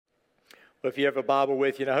Well, if you have a Bible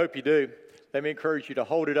with you, and I hope you do, let me encourage you to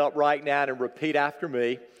hold it up right now and repeat after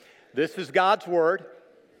me. This is God's Word.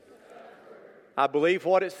 I believe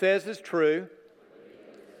what it says is true.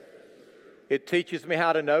 It teaches me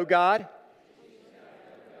how to know God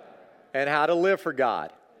and how to live for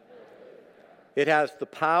God. It has the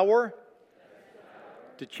power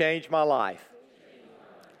to change my life.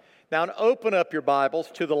 Now, open up your Bibles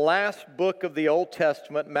to the last book of the Old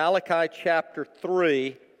Testament, Malachi chapter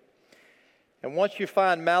 3. And once you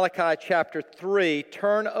find Malachi chapter 3,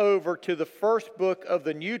 turn over to the first book of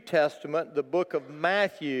the New Testament, the book of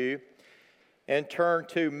Matthew, and turn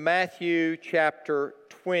to Matthew chapter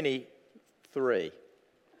 23.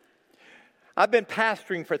 I've been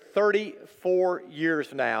pastoring for 34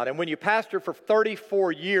 years now, and when you pastor for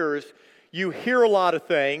 34 years, you hear a lot of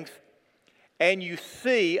things, and you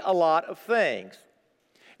see a lot of things.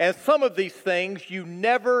 And some of these things you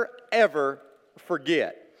never, ever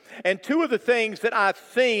forget. And two of the things that I've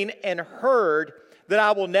seen and heard that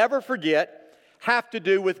I will never forget have to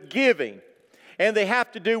do with giving. And they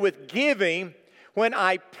have to do with giving when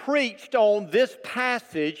I preached on this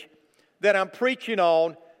passage that I'm preaching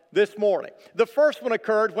on this morning. The first one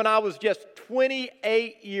occurred when I was just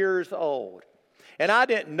 28 years old. And I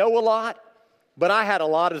didn't know a lot, but I had a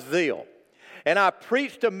lot of zeal. And I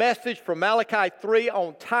preached a message from Malachi 3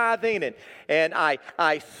 on tithing, and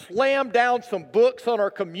I slammed down some books on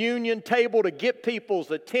our communion table to get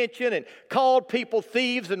people's attention and called people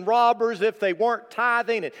thieves and robbers if they weren't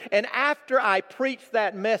tithing. And after I preached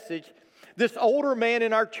that message, this older man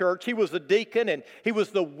in our church, he was a deacon and he was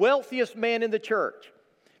the wealthiest man in the church,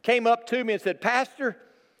 came up to me and said, "Pastor,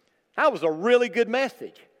 that was a really good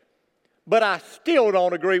message, but I still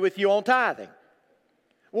don't agree with you on tithing."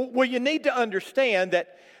 Well, you need to understand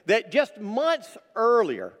that just months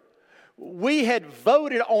earlier, we had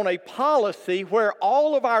voted on a policy where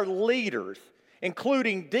all of our leaders,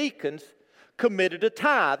 including deacons, committed a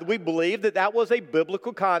tithe. We believed that that was a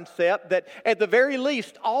biblical concept that at the very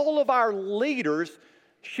least all of our leaders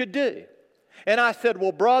should do. And I said,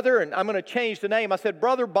 "Well, brother," and I'm going to change the name. I said,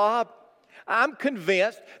 "Brother Bob, I'm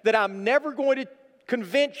convinced that I'm never going to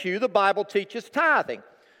convince you the Bible teaches tithing.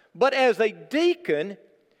 But as a deacon,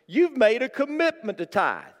 you've made a commitment to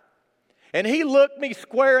tithe." And he looked me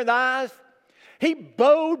square in the eyes. He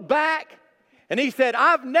bowed back and he said,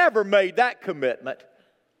 "I've never made that commitment."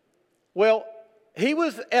 Well, he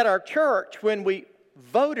was at our church when we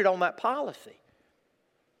voted on that policy.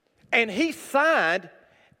 And he signed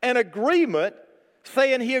an agreement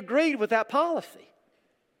saying he agreed with that policy.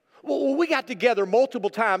 Well, we got together multiple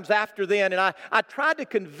times after then, and I tried to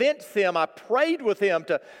convince him, I prayed with him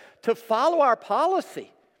to follow our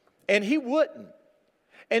policy. And he wouldn't.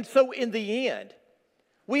 And so in the end,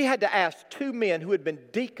 we had to ask two men who had been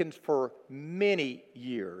deacons for many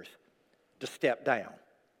years to step down.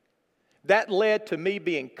 That led to me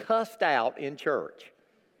being cussed out in church.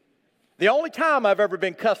 The only time I've ever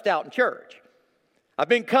been cussed out in church. I've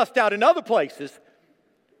been cussed out in other places,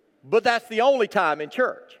 but that's the only time in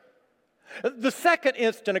church. The second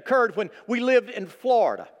incident occurred when we lived in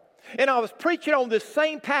Florida. And I was preaching on this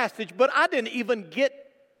same passage, but I didn't even get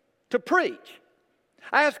to preach.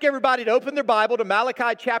 I asked everybody to open their Bible to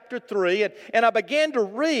Malachi chapter 3, and I began to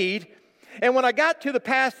read. And when I got to the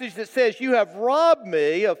passage that says, "You have robbed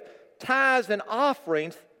me of tithes and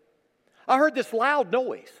offerings," I heard this loud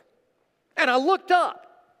noise. And I looked up,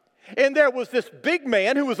 and there was this big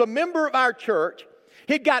man who was a member of our church.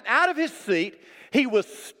 He'd gotten out of his seat. He was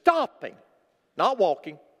stomping, not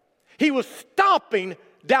walking. He was stomping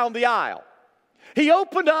down the aisle. He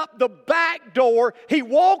opened up the back door, he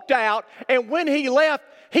walked out, and when he left,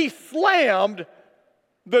 he slammed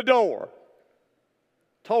the door.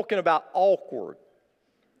 Talking about awkward.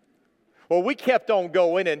 Well, we kept on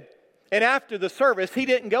going, and after the service, he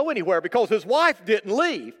didn't go anywhere because his wife didn't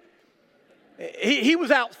leave. He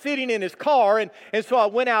was out sitting in his car, and so I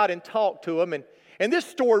went out and talked to him, and this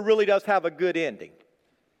story really does have a good ending.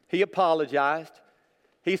 He apologized.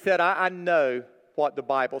 He said, I know what the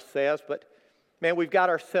Bible says, but man, we've got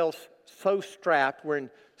ourselves so strapped. We're in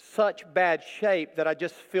such bad shape that I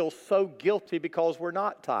just feel so guilty because we're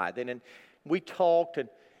not tithing." And we talked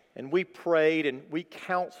and we prayed and we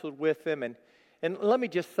counseled with him. And let me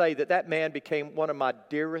just say that man became one of my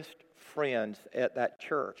dearest friends at that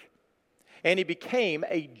church. And he became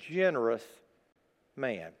a generous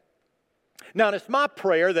man. Now, it's my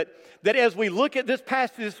prayer that as we look at this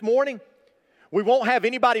passage this morning, we won't have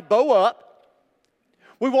anybody bow up.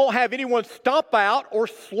 We won't have anyone stomp out or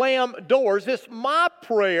slam doors. It's my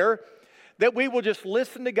prayer that we will just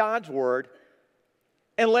listen to God's word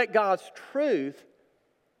and let God's truth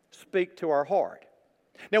speak to our heart.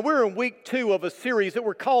 Now, we're in week 2 of a series that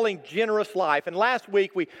we're calling Generous Life. And last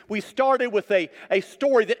week, we started with a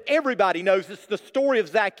story that everybody knows. It's the story of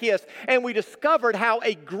Zacchaeus. And we discovered how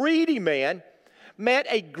a greedy man met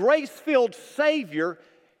a grace-filled Savior.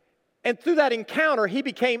 And through that encounter, he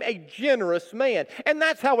became a generous man. And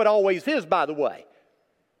that's how it always is, by the way.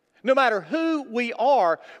 No matter who we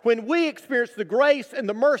are, when we experience the grace and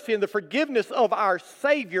the mercy and the forgiveness of our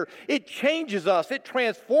Savior, it changes us, it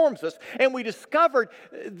transforms us. And we discovered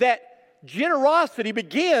that generosity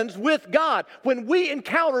begins with God. When we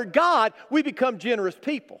encounter God, we become generous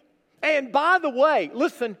people. And by the way,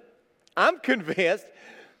 listen, I'm convinced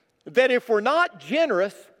that if we're not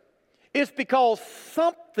generous, it's because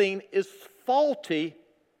something is faulty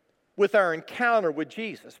with our encounter with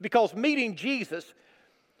Jesus. Because meeting Jesus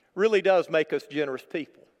really does make us generous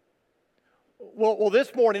people. Well,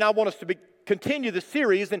 this morning I want us to continue the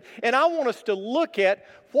series, and I want us to look at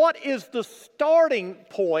what is the starting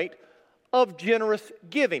point of generous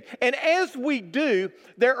giving. And as we do,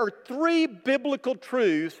 there are 3 biblical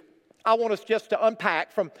truths I want us just to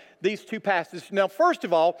unpack from these 2 passages. Now, first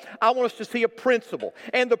of all, I want us to see a principle.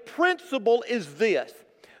 And the principle is this: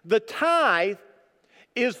 the tithe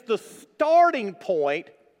is the starting point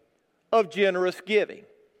of generous giving.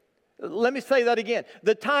 Let me say that again.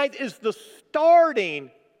 The tithe is the starting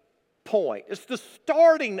point. It's the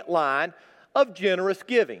starting line of generous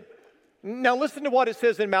giving. Now listen to what it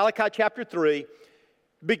says in Malachi chapter 3,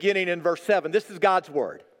 beginning in verse 7. This is God's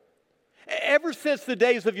word. Ever since the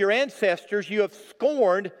days of your ancestors, you have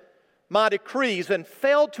scorned my decrees and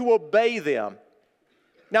failed to obey them.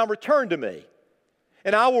 Now return to me,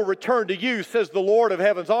 and I will return to you, says the Lord of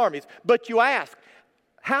heaven's armies. But you ask,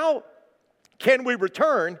 how can we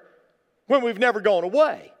return when we've never gone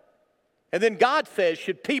away? And then God says,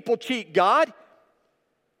 should people cheat God?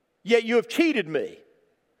 Yet you have cheated me.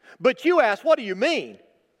 But you ask, what do you mean?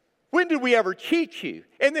 When did we ever cheat you?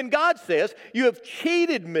 And then God says, you have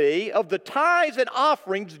cheated me of the tithes and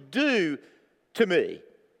offerings due to me.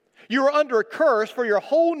 You are under a curse, for your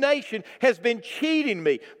whole nation has been cheating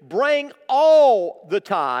me. Bring all the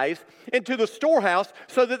tithes into the storehouse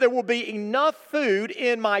so that there will be enough food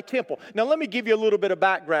in my temple. Now let me give you a little bit of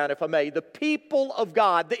background, if I may. The people of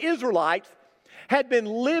God, the Israelites, had been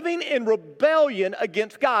living in rebellion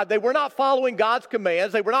against God. They were not following God's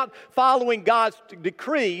commands. They were not following God's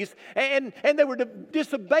decrees. And they were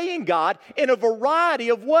disobeying God in a variety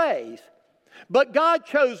of ways. But God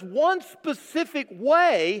chose one specific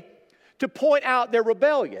way to point out their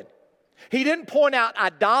rebellion. He didn't point out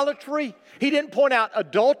idolatry. He didn't point out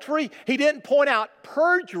adultery. He didn't point out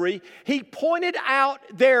perjury. He pointed out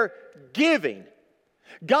their giving.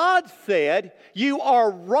 God said, you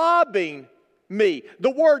are robbing me.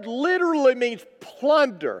 The word literally means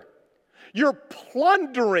plunder. You're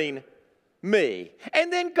plundering me.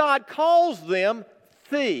 And then God calls them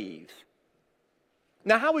thieves.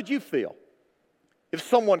 Now, how would you feel if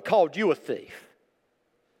someone called you a thief?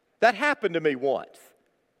 That happened to me once.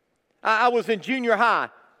 I was in junior high,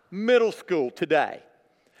 middle school today.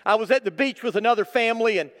 I was at the beach with another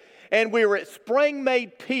family, and we were at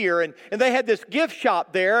Springmaid Pier, and they had this gift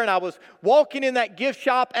shop there, and I was walking in that gift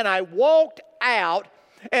shop, and I walked out,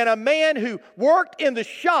 and a man who worked in the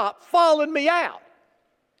shop followed me out,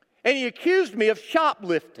 and he accused me of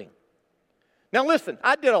shoplifting. Now listen,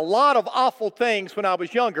 I did a lot of awful things when I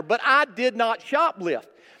was younger, but I did not shoplift.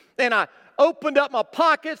 And I opened up my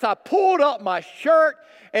pockets, I pulled up my shirt,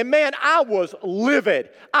 and man, I was livid.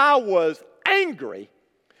 I was angry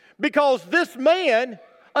because this man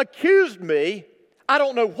accused me, I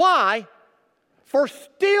don't know why, for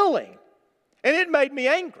stealing. And it made me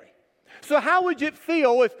angry. So how would you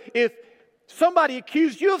feel if somebody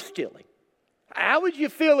accused you of stealing? How would you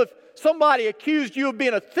feel if somebody accused you of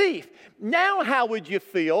being a thief? Now how would you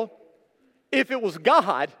feel if it was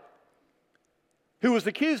God who was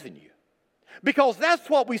accusing you? Because that's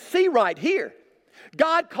what we see right here.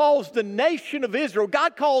 God calls the nation of Israel,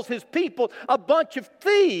 God calls His people a bunch of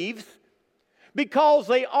thieves because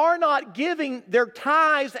they are not giving their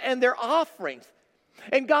tithes and their offerings.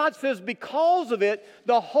 And God says because of it,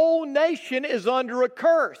 the whole nation is under a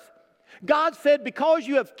curse. God said because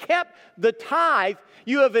you have kept the tithe,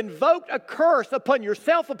 you have invoked a curse upon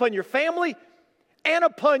yourself, upon your family, and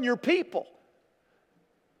upon your people.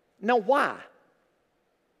 Now why?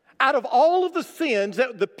 Out of all of the sins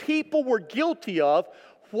that the people were guilty of,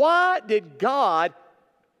 why did God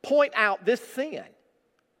point out this sin?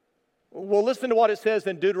 Well, listen to what it says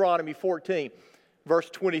in Deuteronomy 14,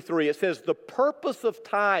 verse 23. It says, the purpose of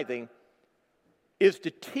tithing is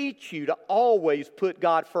to teach you to always put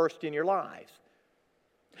God first in your lives.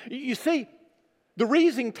 You see, The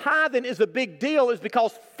reason tithing is a big deal is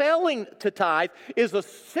because failing to tithe is a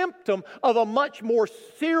symptom of a much more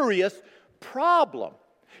serious problem.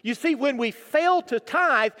 You see, when we fail to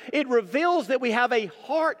tithe, it reveals that we have a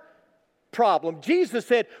heart problem. Jesus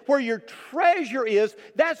said, where your treasure is,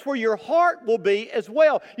 that's where your heart will be as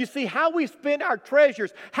well. You see, how we spend our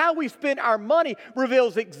treasures, how we spend our money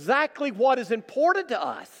reveals exactly what is important to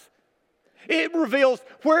us. It reveals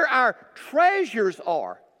where our treasures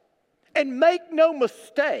are. And make no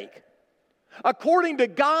mistake, according to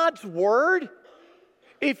God's Word,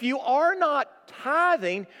 if you are not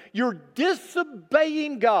tithing, you're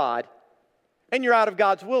disobeying God and you're out of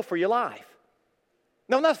God's will for your life.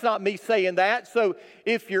 Now, that's not me saying that. So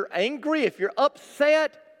if you're angry, if you're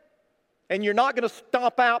upset, and you're not going to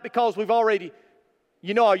stomp out because we've already,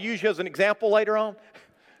 I'll use you as an example later on.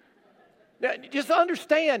 Just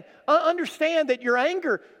understand that your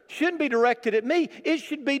anger shouldn't be directed at me. It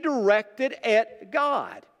should be directed at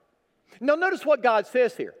God. Now, notice what God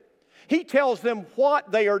says here. He tells them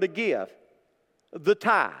what they are to give, the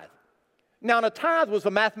tithe. Now, a tithe was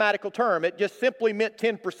a mathematical term. It just simply meant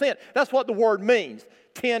 10%. That's what the word means,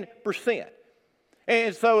 10%.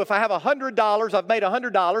 And so if I have $100, I've made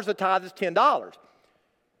 $100, the tithe is $10.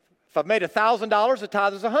 If I've made $1,000, the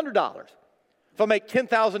tithe is $100. If I make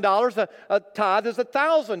 $10,000, a tithe is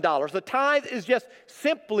 $1,000. The tithe is just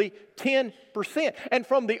simply 10%. And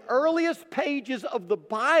from the earliest pages of the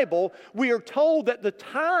Bible, we are told that the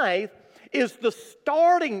tithe is the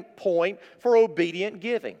starting point for obedient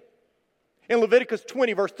giving. In Leviticus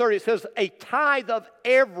 20, verse 30, it says, a tithe of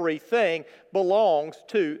everything belongs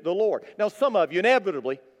to the Lord. Now, some of you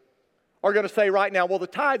inevitably are going to say right now, well, the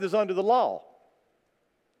tithe is under the law.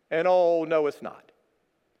 And oh, no, it's not.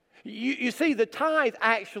 You see, the tithe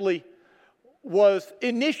actually was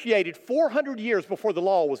initiated 400 years before the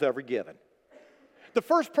law was ever given. The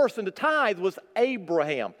first person to tithe was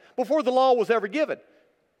Abraham, before the law was ever given.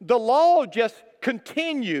 The law just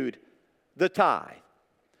continued the tithe.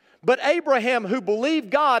 But Abraham, who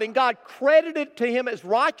believed God and God credited to him as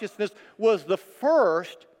righteousness, was the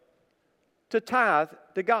first to tithe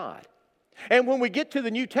to God. And when we get to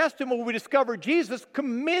the New Testament, we discover Jesus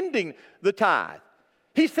commending the tithe.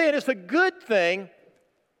 He's saying it's a good thing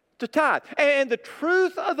to tithe. And the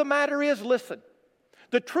truth of the matter is, listen,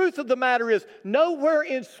 the truth of the matter is, nowhere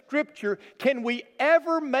in Scripture can we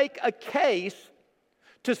ever make a case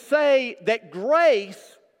to say that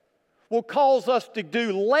grace will cause us to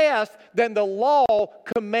do less than the law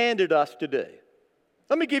commanded us to do.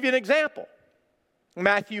 Let me give you an example.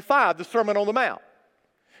 Matthew 5, the Sermon on the Mount.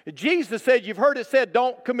 Jesus said, you've heard it said,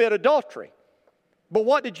 don't commit adultery. But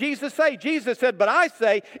what did Jesus say? Jesus said, but I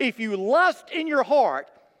say, if you lust in your heart,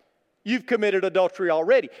 you've committed adultery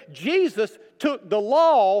already. Jesus took the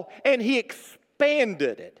law and he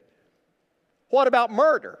expanded it. What about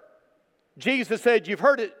murder? Jesus said, you've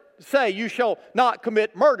heard it say, you shall not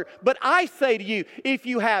commit murder. But I say to you, if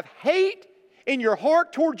you have hate in your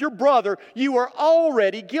heart towards your brother, you are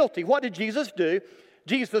already guilty. What did Jesus do?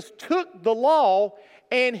 Jesus took the law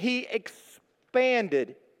and he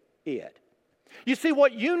expanded it. You see,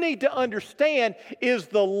 what you need to understand is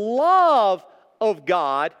the love of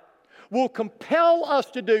God will compel us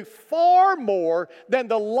to do far more than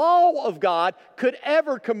the law of God could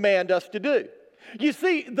ever command us to do. You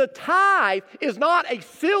see, the tithe is not a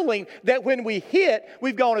ceiling that when we hit,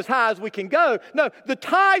 we've gone as high as we can go. No, the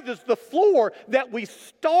tithe is the floor that we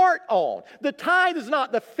start on. The tithe is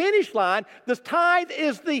not the finish line. The tithe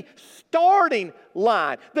is the starting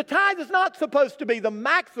line. The tithe is not supposed to be the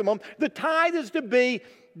maximum. The tithe is to be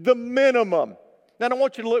the minimum. Now, I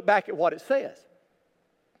want you to look back at what it says.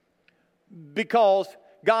 Because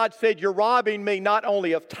God said, you're robbing me not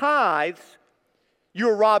only of tithes,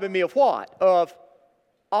 you're robbing me of what? Of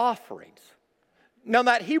offerings. Now,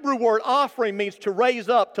 that Hebrew word offering means to raise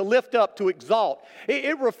up, to lift up, to exalt.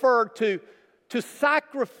 It referred to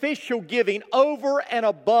sacrificial giving over and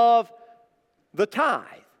above the tithe.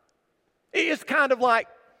 It's kind of like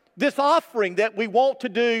this offering that we want to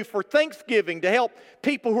do for Thanksgiving to help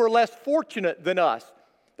people who are less fortunate than us.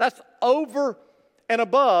 That's over and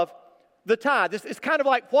above the tithe. It's kind of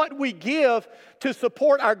like what we give to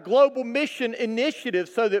support our global mission initiative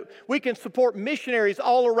so that we can support missionaries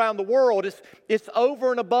all around the world. It's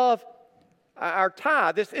over and above our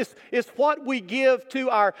tithe. It's what we give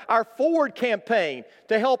to our Forward campaign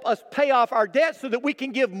to help us pay off our debt so that we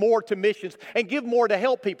can give more to missions and give more to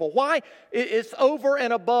help people. Why? It's over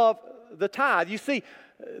and above the tithe. You see,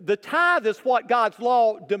 the tithe is what God's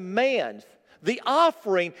law demands. The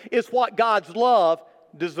offering is what God's love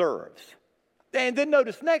deserves. And then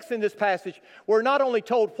notice next in this passage, we're not only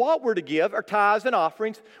told what we're to give, our tithes and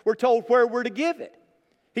offerings, we're told where we're to give it.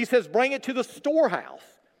 He says, bring it to the storehouse.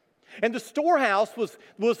 And the storehouse was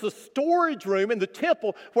the storage room in the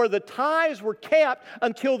temple where the tithes were kept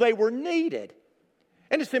until they were needed.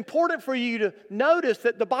 And it's important for you to notice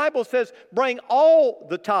that the Bible says, bring all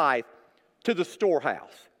the tithe to the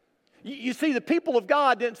storehouse. You see, the people of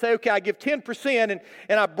God didn't say, okay, I give 10%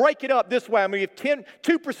 and I break it up this way. I'm going to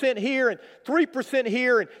give 2% here and 3%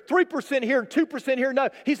 here and 3% here and 2% here. No,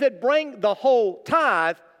 he said, bring the whole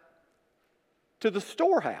tithe to the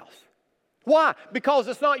storehouse. Why? Because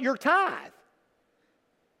it's not your tithe.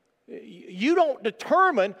 You don't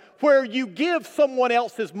determine where you give someone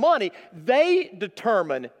else's money. They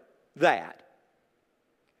determine that.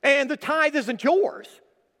 And the tithe isn't yours.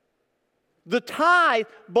 The tithe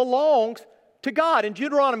belongs to God. In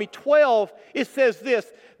Deuteronomy 12, it says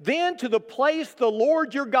this, then to the place the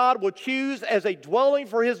Lord your God will choose as a dwelling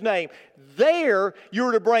for His name, there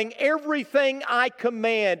you're to bring everything I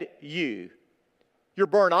command you. Your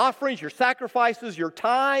burnt offerings, your sacrifices, your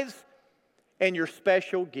tithes, and your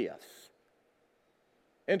special gifts.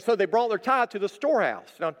 And so they brought their tithe to the storehouse.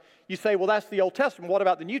 Now, you say, well, that's the Old Testament. What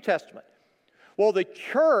about the New Testament? Well, the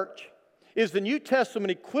church is the New Testament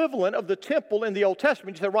equivalent of the temple in the Old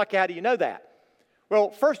Testament. You say, Rocky, how do you know that?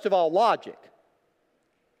 Well, first of all, logic.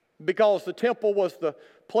 Because the temple was the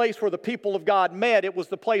place where the people of God met. It was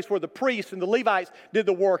the place where the priests and the Levites did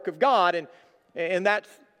the work of God. And that's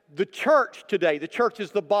the church today. The church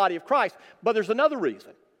is the body of Christ. But there's another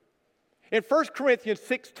reason. In 1 Corinthians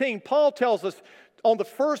 16, Paul tells us on the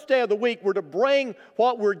first day of the week, we're to bring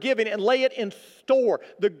what we're giving and lay it in store.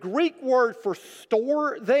 The Greek word for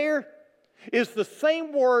store there is the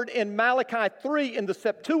same word in Malachi 3 in the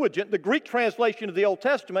Septuagint, the Greek translation of the Old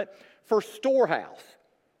Testament, for storehouse.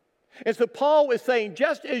 And so Paul is saying,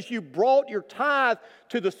 just as you brought your tithe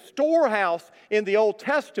to the storehouse in the Old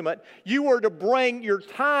Testament, you are to bring your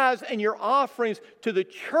tithes and your offerings to the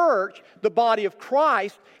church, the body of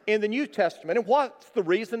Christ, in the New Testament. And what's the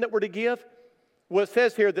reason that we're to give? Well, it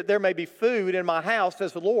says here that there may be food in my house,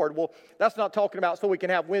 says the Lord. Well, that's not talking about so we can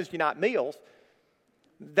have Wednesday night meals.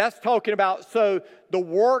 That's talking about so the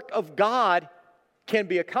work of God can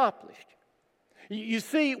be accomplished. You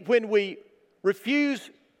see, when we refuse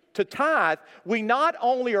to tithe, we not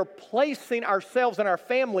only are placing ourselves and our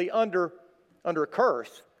family under a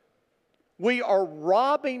curse, we are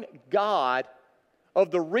robbing God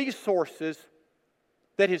of the resources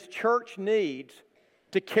that His church needs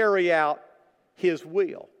to carry out His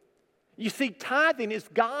will. You see, tithing is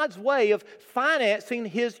God's way of financing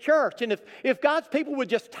His church. And if God's people would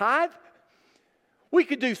just tithe, we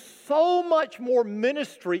could do so much more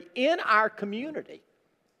ministry in our community.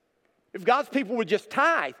 If God's people would just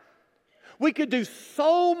tithe, we could do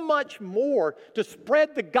so much more to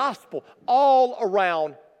spread the gospel all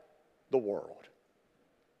around the world.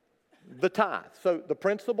 The tithe. So the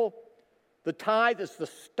principle, the tithe is the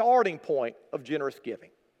starting point of generous giving.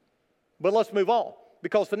 But let's move on,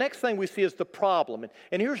 because the next thing we see is the problem.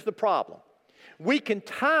 And here's the problem. We can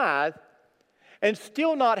tithe and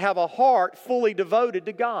still not have a heart fully devoted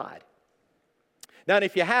to God. Now, and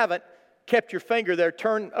if you haven't kept your finger there,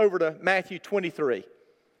 turn over to Matthew 23.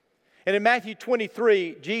 And in Matthew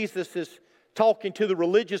 23, Jesus is talking to the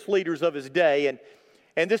religious leaders of His day.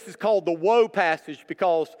 And this is called the woe passage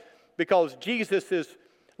because Jesus is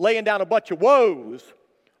laying down a bunch of woes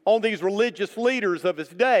on these religious leaders of His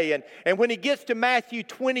day. And when He gets to Matthew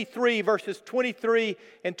 23, verses 23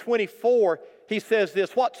 and 24, He says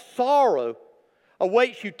this, what sorrow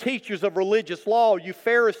awaits you teachers of religious law, you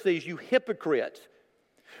Pharisees, you hypocrites!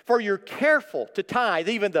 For you're careful to tithe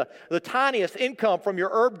even the tiniest income from your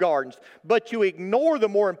herb gardens, but you ignore the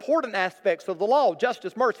more important aspects of the law,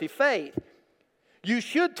 justice, mercy, faith. You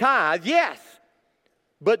should tithe, yes,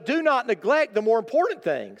 but do not neglect the more important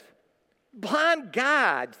things. Blind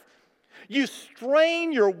guides, you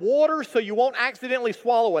strain your water so you won't accidentally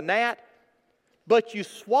swallow a gnat, but you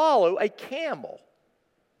swallow a camel.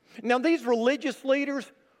 Now, these religious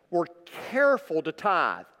leaders were careful to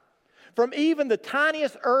tithe from even the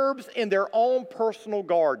tiniest herbs in their own personal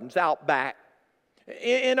gardens out back.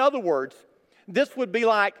 In other words, this would be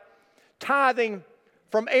like tithing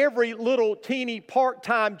from every little teeny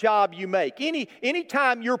part-time job you make. Any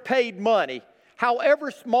time you're paid money,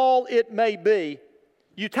 however small it may be,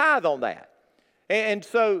 you tithe on that. And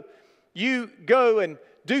so you go and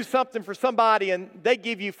do something for somebody and they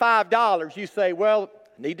give you $5. You say, well,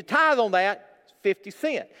 I need to tithe on that. It's 50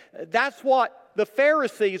 cents. That's what the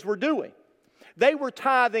Pharisees were doing. They were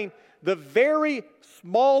tithing the very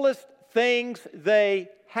smallest things they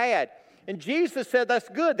had. And Jesus said, that's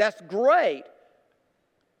good, that's great.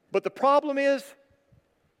 But the problem is,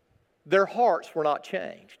 their hearts were not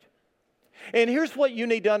changed. And here's what you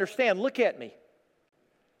need to understand. Look at me.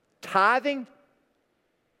 Tithing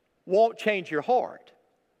won't change your heart.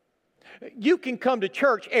 You can come to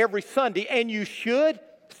church every Sunday, and you should.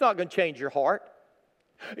 It's not going to change your heart.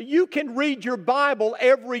 You can read your Bible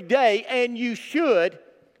every day, and you should.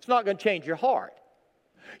 It's not going to change your heart.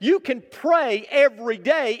 You can pray every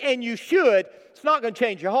day, and you should. It's not going to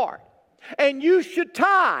change your heart. And you should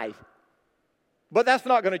tithe, but that's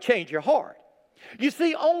not going to change your heart. You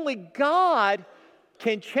see, only God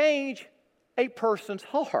can change a person's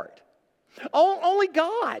heart. Only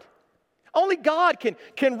God. Only God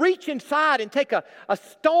can reach inside and take a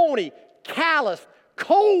stony, callous,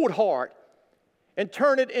 cold heart and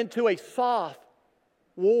turn it into a soft,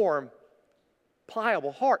 warm,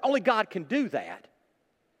 pliable heart. Only God can do that.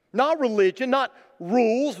 Not religion, not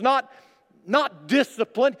rules, not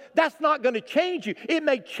discipline. That's not going to change you. It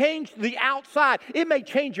may change the outside. It may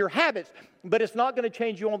change your habits, but it's not going to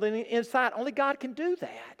change you on the inside. Only God can do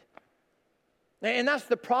that. And that's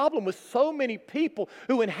the problem with so many people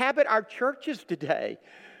who inhabit our churches today.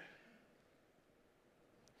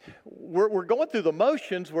 We're going through the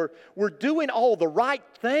motions. We're doing all the right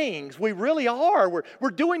things. We really are. We're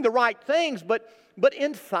doing the right things, but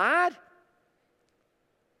inside,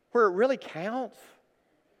 where it really counts,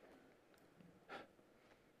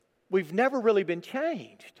 we've never really been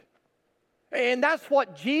changed. And that's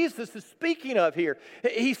what Jesus is speaking of here.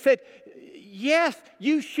 He said, yes,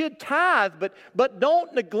 you should tithe, but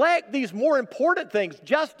don't neglect these more important things,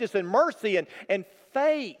 justice and mercy and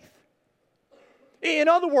faith. In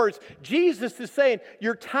other words, Jesus is saying,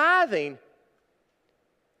 you're tithing,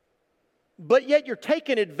 but yet you're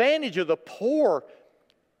taking advantage of the poor.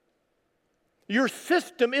 Your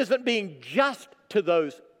system isn't being just to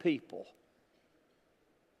those people.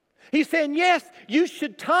 He's saying, yes, you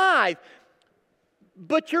should tithe,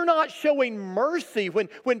 but you're not showing mercy.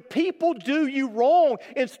 When people do you wrong,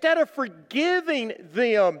 instead of forgiving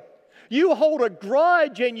them, you hold a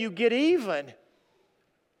grudge and you get even.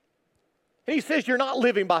 And he says you're not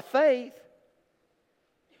living by faith.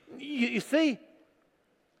 You see,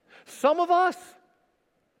 some of us,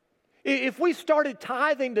 if we started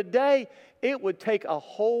tithing today, it would take a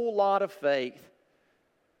whole lot of faith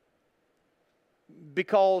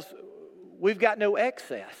because we've got no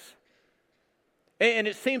excess. And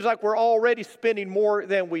it seems like we're already spending more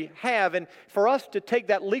than we have. And for us to take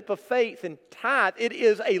that leap of faith and tithe, it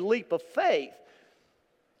is a leap of faith.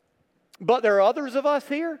 But there are others of us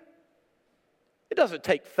here. It doesn't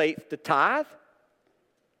take faith to tithe.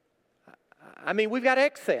 I mean, we've got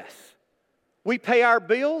excess. We pay our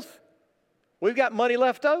bills. We've got money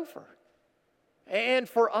left over. And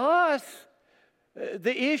for us,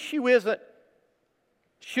 the issue isn't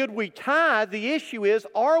should we tithe. The issue is,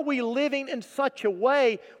 are we living in such a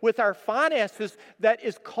way with our finances that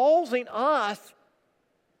is causing us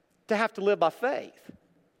to have to live by faith and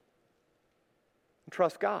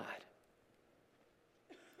trust God?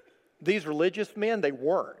 These religious men, they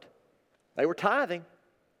weren't. They were tithing.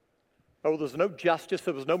 Oh, there was no justice.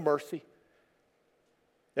 There was no mercy.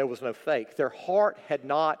 There was no faith. Their heart had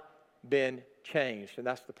not been changed, and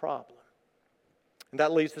that's the problem. And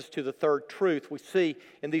that leads us to the third truth we see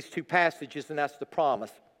in these two passages, and that's the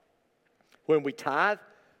promise. When we tithe,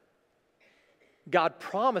 God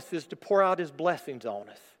promises to pour out His blessings on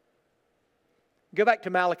us. Go back to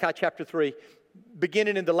Malachi chapter 3,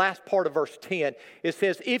 beginning in the last part of verse 10. It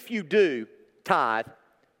says, if you do tithe,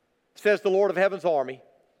 says the Lord of heaven's army,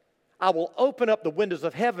 I will open up the windows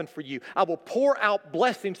of heaven for you. I will pour out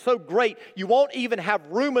blessings so great you won't even have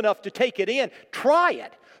room enough to take it in. Try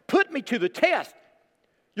it. Put me to the test.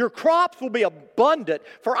 Your crops will be abundant,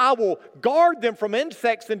 for I will guard them from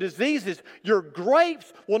insects and diseases. Your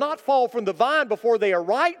grapes will not fall from the vine before they are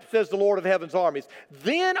ripe, says the Lord of heaven's armies.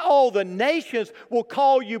 Then all the nations will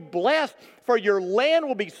call you blessed, for your land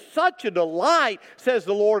will be such a delight, says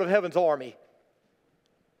the Lord of heaven's army.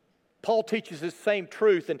 Paul teaches this same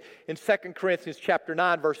truth in 2 Corinthians chapter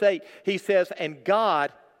 9, verse 8. He says, and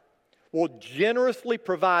God will generously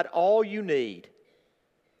provide all you need.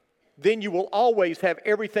 Then you will always have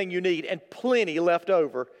everything you need and plenty left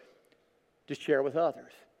over to share with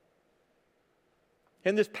others.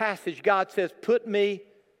 In this passage, God says, put me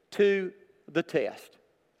to the test.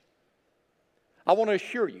 I want to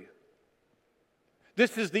assure you,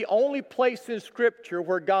 this is the only place in Scripture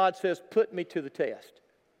where God says, put me to the test.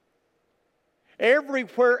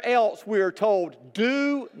 Everywhere else we are told,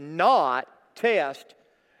 do not test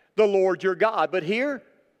the Lord your God. But here,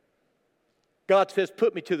 God says,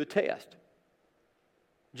 put me to the test.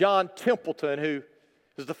 John Templeton, who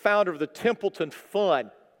is the founder of the Templeton Fund,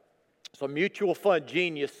 So, mutual fund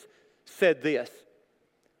genius said this.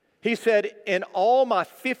 He said, in all my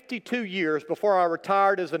 52 years before I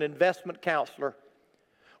retired as an investment counselor,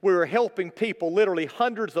 we were helping people, literally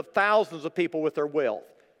hundreds of thousands of people, with their wealth.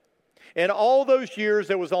 In all those years,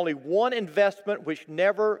 there was only one investment which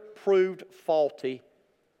never proved faulty,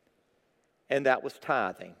 and that was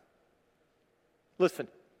tithing. Listen,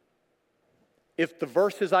 if the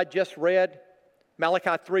verses I just read,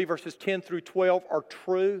 Malachi 3 verses 10 through 12, are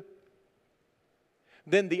true,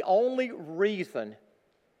 then the only reason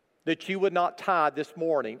that you would not tithe this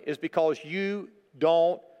morning is because you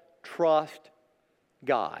don't trust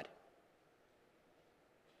God.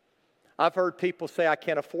 I've heard people say, I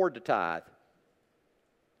can't afford to tithe.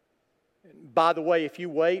 By the way, if you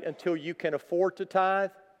wait until you can afford to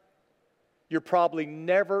tithe, you're probably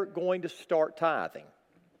never going to start tithing.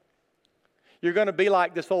 You're going to be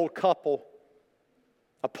like this old couple.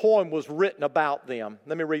 A poem was written about them.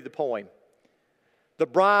 Let me read the poem. The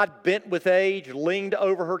bride, bent with age, leaned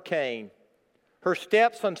over her cane. Her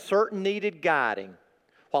steps uncertain needed guiding,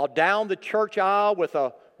 while down the church aisle with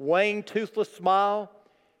a wan, toothless smile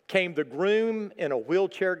came the groom in a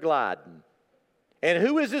wheelchair gliding. And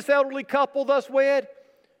who is this elderly couple thus wed?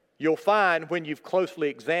 You'll find when you've closely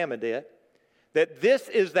examined it that this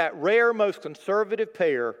is that rare, most conservative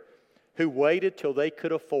pair who waited till they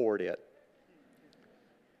could afford it.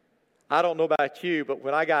 I don't know about you, but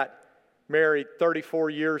when I got married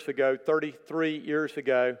 33 years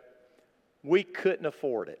ago, we couldn't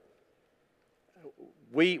afford it.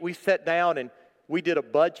 We sat down and we did a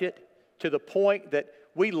budget to the point that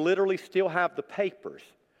we literally still have the papers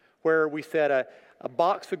where we said a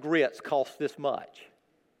box of grits costs this much.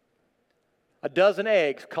 A dozen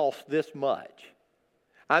eggs cost this much.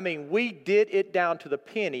 I mean, we did it down to the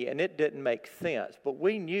penny, and it didn't make sense, but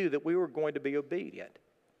we knew that we were going to be obedient.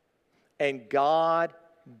 And God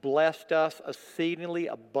blessed us exceedingly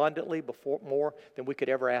abundantly, more than we could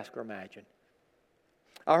ever ask or imagine.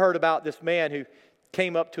 I heard about this man who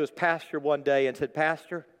came up to his pastor one day and said,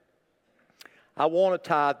 Pastor, I want to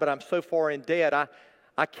tithe, but I'm so far in debt,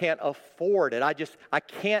 I can't afford it. I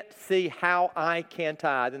can't see how I can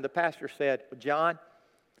tithe. And the pastor said, well, John,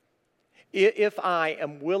 if I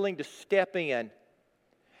am willing to step in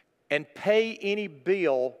and pay any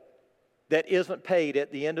bill that isn't paid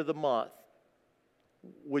at the end of the month,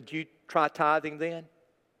 would you try tithing then?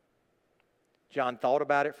 John thought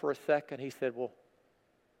about it for a second. He said, well,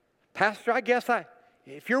 Pastor, I guess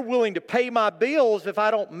if you're willing to pay my bills, if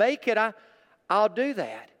I don't make it, I'll do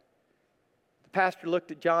that. The pastor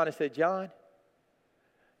looked at John and said, John,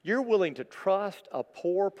 you're willing to trust a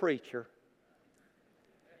poor preacher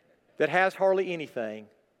that has hardly anything,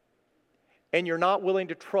 and you're not willing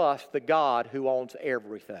to trust the God who owns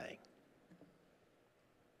everything.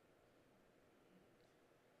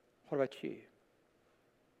 What about you?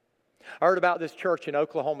 I heard about this church in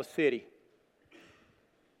Oklahoma City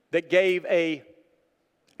that gave a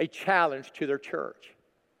challenge to their church.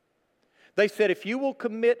 They said, if you will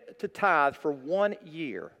commit to tithe for 1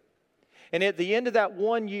 year, and at the end of that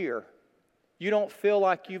 1 year, you don't feel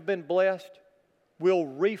like you've been blessed, we'll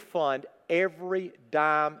refund every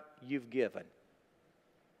dime you've given.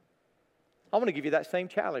 I want to give you that same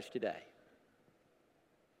challenge today.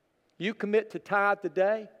 You commit to tithe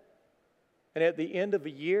today, and at the end of a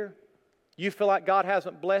year, you feel like God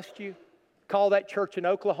hasn't blessed you, call that church in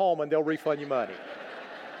Oklahoma and they'll refund you money.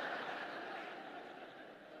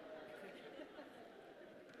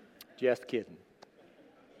 Just kidding.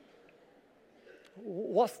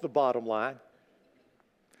 What's the bottom line?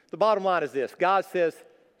 The bottom line is this. God says,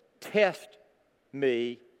 test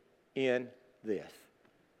me in this.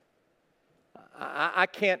 I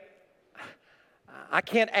can't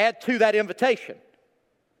add to that invitation.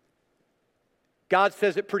 God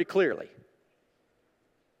says it pretty clearly.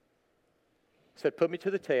 He said, put me to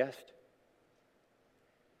the test.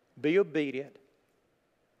 Be obedient.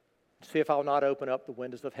 See if I'll not open up the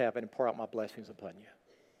windows of heaven and pour out my blessings upon you.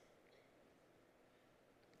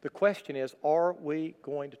 The question is, are we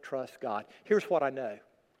going to trust God? Here's what I know.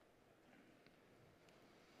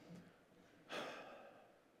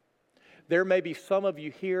 There may be some of you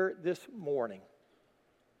here this morning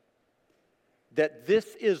that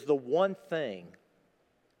this is the one thing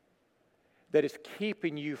that is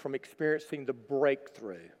keeping you from experiencing the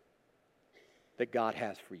breakthrough that God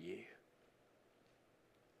has for you.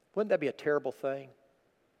 Wouldn't that be a terrible thing?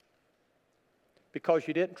 Because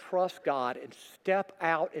you didn't trust God and step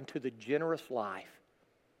out into the generous life,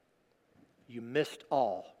 you missed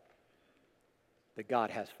all that God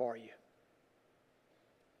has for you.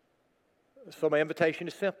 So my invitation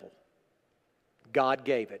is simple. God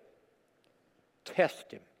gave it.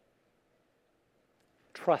 Test Him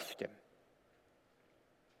Trust Him.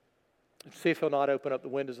 And see if He'll not open up the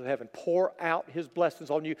windows of heaven. Pour out His blessings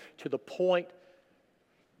on you to the point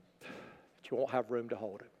that you won't have room to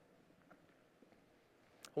hold it.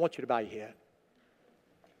 I want you to bow your head.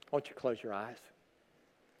 I want you to close your eyes.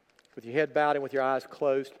 With your head bowed and with your eyes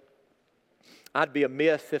closed, I'd be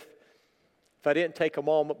amiss if I didn't take a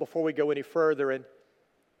moment before we go any further and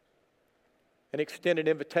extend an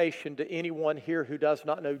invitation to anyone here who does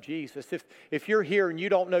not know Jesus. If you're here and you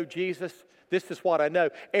don't know Jesus, this is what I know.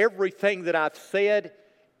 Everything that I've said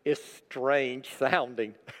is strange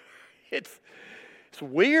sounding. It's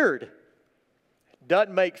weird. It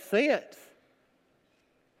doesn't make sense.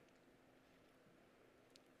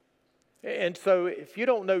 And so if you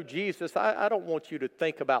don't know Jesus, I don't want you to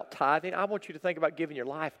think about tithing. I want you to think about giving your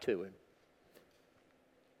life to Him.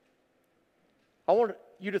 I want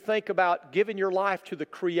you to think about giving your life to the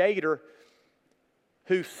Creator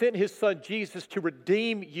who sent His Son Jesus to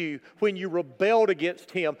redeem you when you rebelled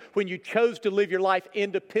against Him, when you chose to live your life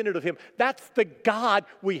independent of Him. That's the God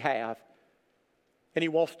we have. And He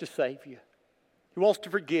wants to save you. He wants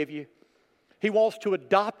to forgive you. He wants to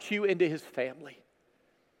adopt you into His family.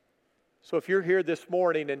 So if you're here this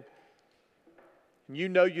morning and you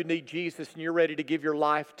know you need Jesus and you're ready to give your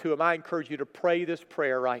life to Him, I encourage you to pray this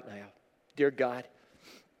prayer right now. Dear God,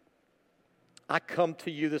 I come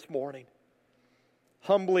to you this morning,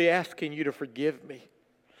 humbly asking you to forgive me.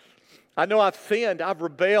 I know I've sinned, I've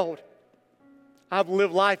rebelled, I've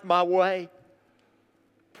lived life my way.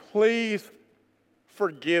 Please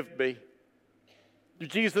forgive me.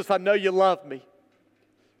 Jesus, I know you love me.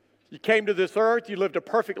 You came to this earth, you lived a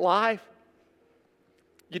perfect life.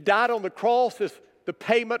 You died on the cross as the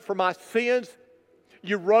payment for my sins.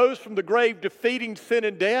 You rose from the grave defeating sin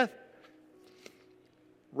and death.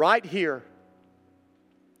 Right here,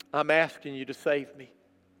 I'm asking you to save me.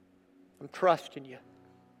 I'm trusting you.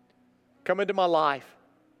 Come into my life.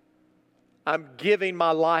 I'm giving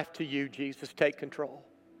my life to you, Jesus. Take control.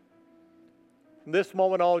 From this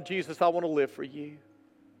moment on, Jesus, I want to live for you.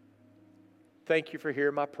 Thank you for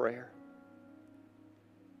hearing my prayer.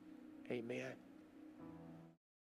 Amen.